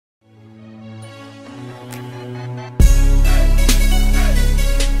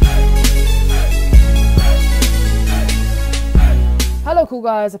cool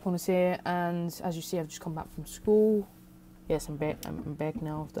guys, Aponis here, and as you see I've just come back from school. Yes, I'm back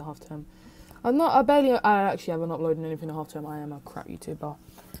now after half term. I actually haven't uploaded anything at half term. I am a crap YouTuber.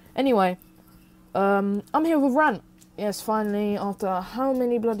 Anyway, I'm here with Rant. Yes, finally, after how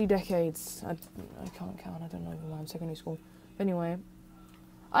many bloody decades? I can't count, I don't know why I'm secondary school. Anyway,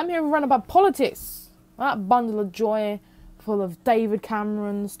 I'm here with Rant about politics. That bundle of joy full of David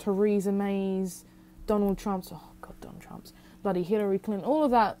Camerons, Theresa Mays, Donald Trump's, oh god, Donald Trump's, bloody Hillary Clinton, all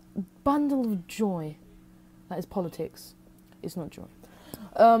of that bundle of joy. That is politics. It's not joy.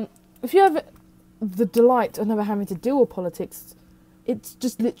 If you have the delight of never having to deal with politics, it's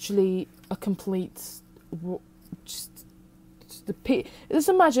just literally a complete, just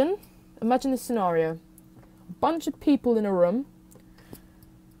imagine this scenario. A bunch of people in a room,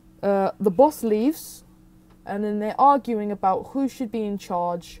 the boss leaves, and then they're arguing about who should be in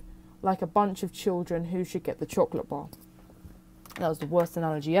charge, like a bunch of children who should get the chocolate bar. That was the worst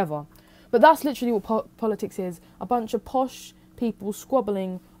analogy ever. But that's literally what politics is. A bunch of posh people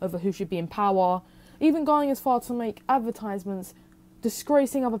squabbling over who should be in power, even going as far to make advertisements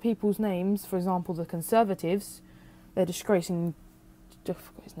disgracing other people's names. For example, the Conservatives, they're disgracing, I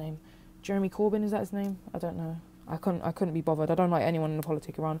forgot his name, Jeremy Corbyn, is that his name? I don't know. I couldn't be bothered. I don't like anyone in the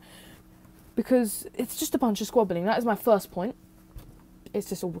politic around, because it's just a bunch of squabbling. That is my first point. It's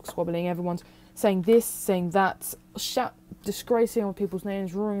just all squabbling. Everyone's saying this, saying that, disgracing other people's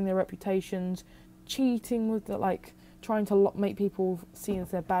names, ruining their reputations, cheating with the, trying to make people see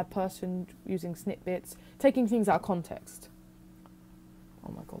as a bad person, using snippets, taking things out of context.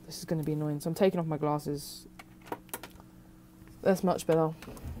 Oh my god, this is going to be annoying. So I'm taking off my glasses. That's much better.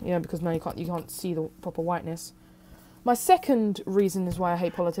 Yeah, because now you can't see the proper whiteness. My second reason is why I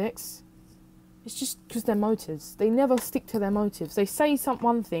hate politics. It's just because their motives. They never stick to their motives. They say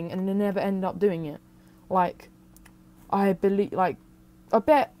one thing and they never end up doing it. I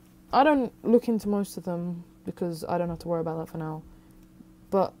bet, I don't look into most of them because I don't have to worry about that for now.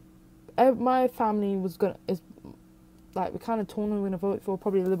 But my family we're kind of torn. We're going to vote for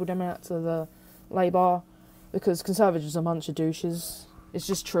probably the Liberal Democrats or the Labour, because Conservatives are a bunch of douches. It's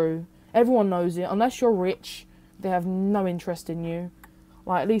just true. Everyone knows it. Unless you're rich, they have no interest in you.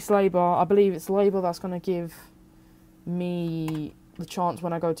 At least Labour, I believe it's Labour that's going to give me the chance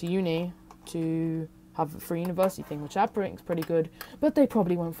when I go to uni to have a free university thing, which I think is pretty good. But they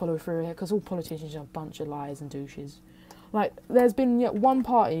probably won't follow through it, because all politicians are a bunch of liars and douches. There's been yet one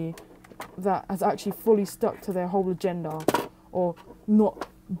party that has actually fully stuck to their whole agenda, or not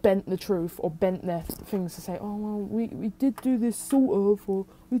bent the truth, or bent their things to say, oh, well, we did do this sort of, or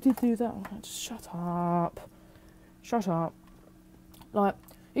we did do that. Just shut up. Shut up. You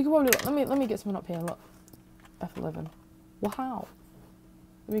can probably, let me get something up here, look. F11. Wow.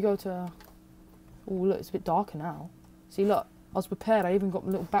 Let me go to, oh look, it's a bit darker now. See, look, I was prepared, I even got a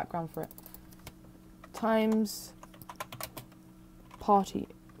little background for it. Times, party,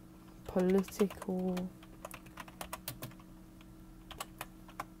 political,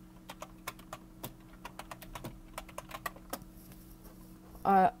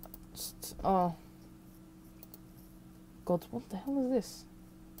 oh. God, what the hell is this?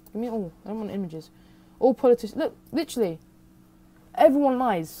 Give me all. I don't want images. All politicians. Look, literally, everyone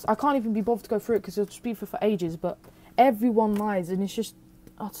lies. I can't even be bothered to go through it because it'll just be for ages. But everyone lies, and it's just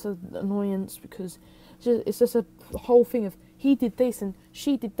utter annoyance, because it's just a whole thing of he did this and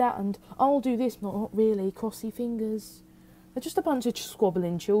she did that and I'll do this. Not really. Crossy fingers. They're just a bunch of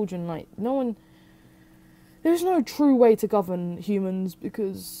squabbling children. No one. There's no true way to govern humans,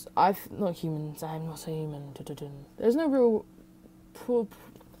 because not humans, I'm not a human. There's no real...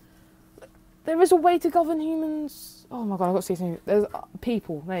 There is a way to govern humans. Oh my god, I've got to say something. There's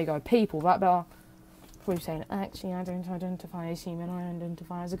people, there you go, people, that better. Before you saying, actually, I don't identify as human, I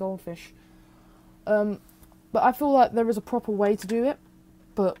identify as a goldfish. But I feel like there is a proper way to do it,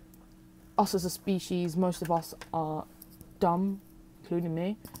 but us as a species, most of us are dumb, including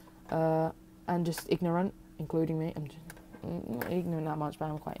me, and just ignorant. Including me. I'm just not ignorant that much, but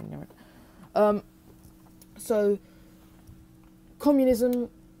I'm quite ignorant. So, communism,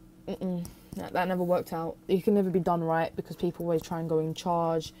 that never worked out. It can never be done right, because people always try and go in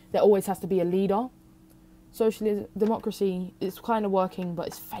charge. There always has to be a leader. Socialism, democracy, it's kind of working, but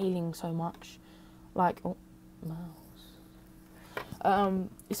it's failing so much. Oh, mouse.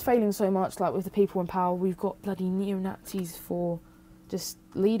 It's failing so much, with the people in power. We've got bloody neo-Nazis for just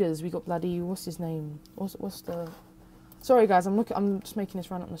leaders. We got bloody, what's his name? What's the? Sorry guys, I'm just making this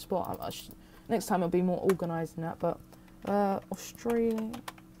run up on the spot. Next time it'll be more organised than that. But Australia,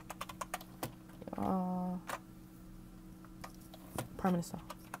 Prime Minister.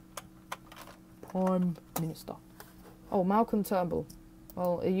 Oh, Malcolm Turnbull.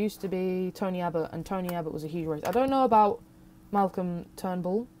 Well, it used to be Tony Abbott, and Tony Abbott was a huge racist. I don't know about Malcolm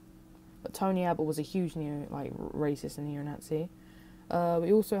Turnbull, but Tony Abbott was a huge racist and neo-Nazi.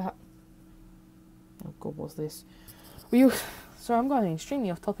 We also have... Oh God, what's this? Sorry, I'm going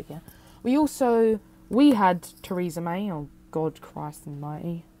extremely off topic here. We had Theresa May. Oh God, Christ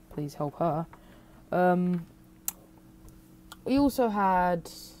Almighty, please help her. We also had,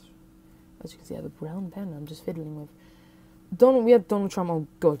 as you can see, I have a brown pen I'm just fiddling with. We had Donald Trump. Oh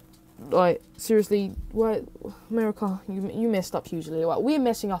God, like seriously, what, America, you messed up hugely. Like, we're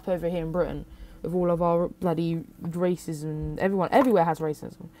messing up over here in Britain with all of our bloody racism. Everywhere has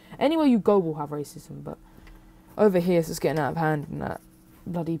racism. Anywhere you go will have racism, but over here it's just getting out of hand, and that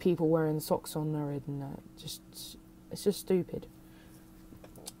bloody people wearing socks on their head, and it's just stupid.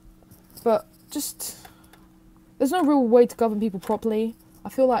 But there's no real way to govern people properly. I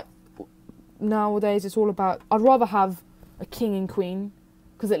feel like nowadays it's all about, I'd rather have a king and queen,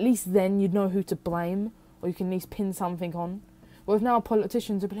 because at least then you'd know who to blame, or you can at least pin something on. Whereas now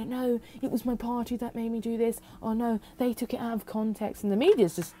politicians will be like, no, it was my party that made me do this. Oh no, they took it out of context. And the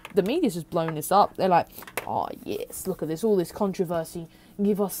media's just blowing this up. They're like, oh yes, look at this, all this controversy.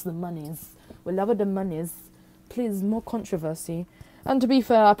 Give us the monies. We love the monies. Please, more controversy. And to be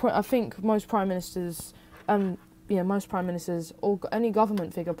fair, I think most prime ministers, or any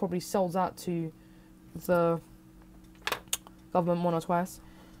government figure probably sells out to the government one or twice.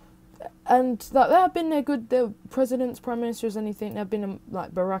 And that they have been their presidents, prime ministers, anything. They've been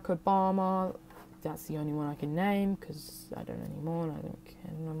like Barack Obama. That's the only one I can name, because I don't know anymore and I don't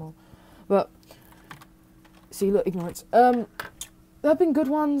care no more. But see, look, ignorance. There have been good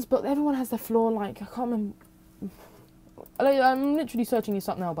ones, but everyone has their flaw. Like, I can't remember. I'm literally searching this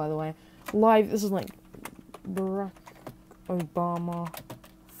up now, by the way. Live. This is like Barack Obama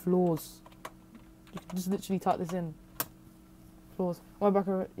flaws. You can just literally type this in. Flaws. Why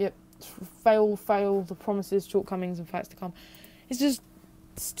Barack? Yep. Fail. The promises, shortcomings, and facts to come. It's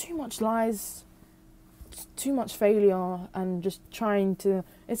too much lies. It's too much failure, and just trying to.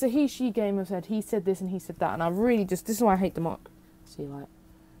 It's a he/she game of said he said this and he said that, and I really this is why I hate democracy. Like,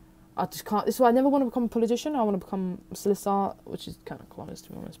 I just can't. This is why I never want to become a politician. I want to become a solicitor, which is kind of close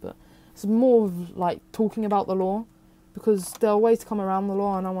to be honest, but it's more of like talking about the law, because there are ways to come around the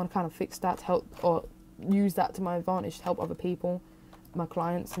law, and I want to kind of fix that to help, or use that to my advantage to help other people, my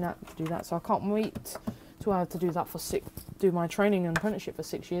clients, and that to do that. So I can't wait to have to do that do my training and apprenticeship for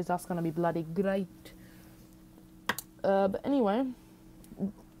 6 years. That's gonna be bloody great. But anyway,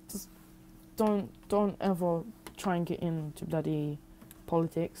 just don't ever try and get into bloody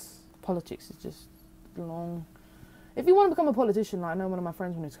politics. Politics is just long. If you want to become a politician, like I know one of my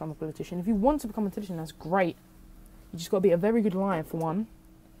friends wanted to become a politician. If you want to become a politician, that's great. You just got to be a very good liar for one.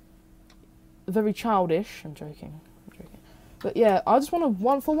 Very childish. I'm joking. But yeah, I just want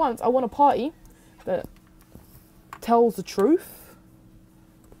to, for once, I want a party that tells the truth,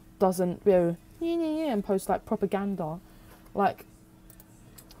 doesn't go and post like propaganda. Like,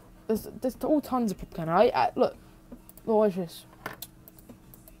 there's all tons of propaganda. Look, what is this?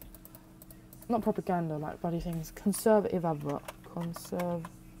 Not propaganda, like bloody things. Conservative advert. Conservative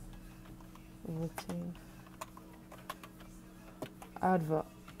advert.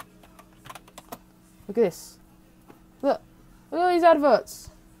 Look at this. Look at these adverts.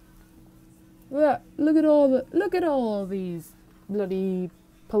 Look at all these bloody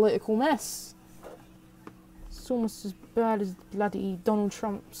political mess. It's almost as bad as bloody Donald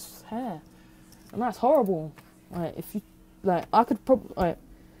Trump's hair, and that's horrible. Like, if you I could probably.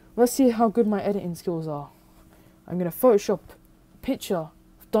 Let's see how good my editing skills are. I'm gonna Photoshop a picture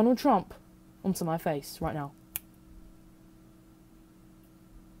of Donald Trump onto my face right now.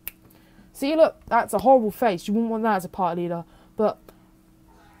 See, look, that's a horrible face. You wouldn't want that as a party leader. But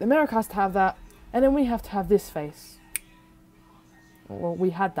America has to have that, and then we have to have this face. Well, we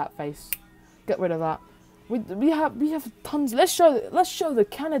had that face. Get rid of that. We have tons. Let's show the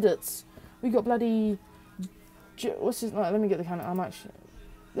candidates. We got bloody. What's his? Let me get the candidate. I'm actually.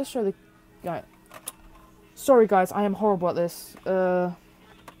 Let's show the guy. Sorry guys, I am horrible at this. You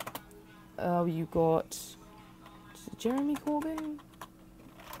got Jeremy Corbyn.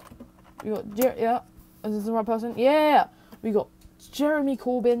 You got yeah. Is this the right person? Yeah. We got Jeremy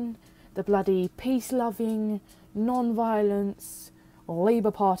Corbyn, the bloody peace-loving, non-violence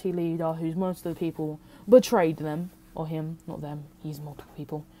Labour Party leader, who's most of the people betrayed them, or him, not them. He's multiple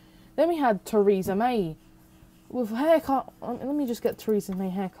people. Then we had Theresa May. With haircut, let me just get Theresa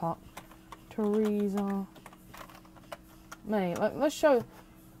May haircut. Theresa May. Let's show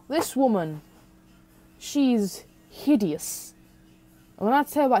this woman. She's hideous. And when I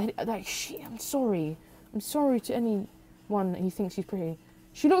tell about I'm sorry to any one, he thinks she's pretty.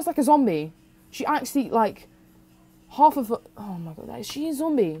 She looks like a zombie. She actually, like, half of her... Oh my god, she's a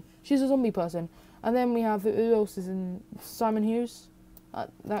zombie. She's a zombie person. And then we have... Who else is in... Simon Hughes?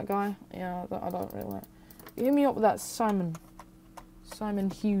 That guy. Yeah, I don't really like... Hit me up with that Simon. Simon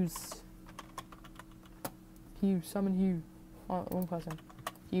Hughes. Simon Hughes. Oh, wrong person.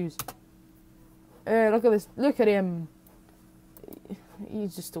 Hughes. Look at this. Look at him. He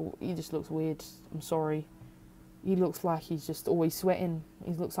just looks weird. I'm sorry. He looks like he's just always sweating.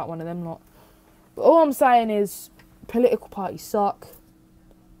 He looks like one of them lot. But all I'm saying is, political parties suck.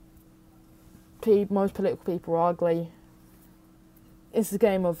 Most political people are ugly. It's a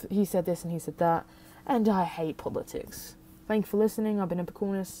game of he said this and he said that. And I hate politics. Thank you for listening. I've been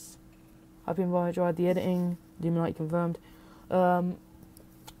Epicurus. I've been enjoyed the editing. Illuminati confirmed. I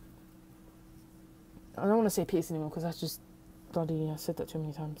don't want to say peace anymore because that's just bloody. I said that too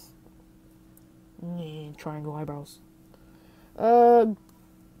many times. Triangle eyebrows.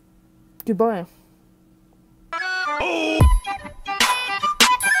 Goodbye.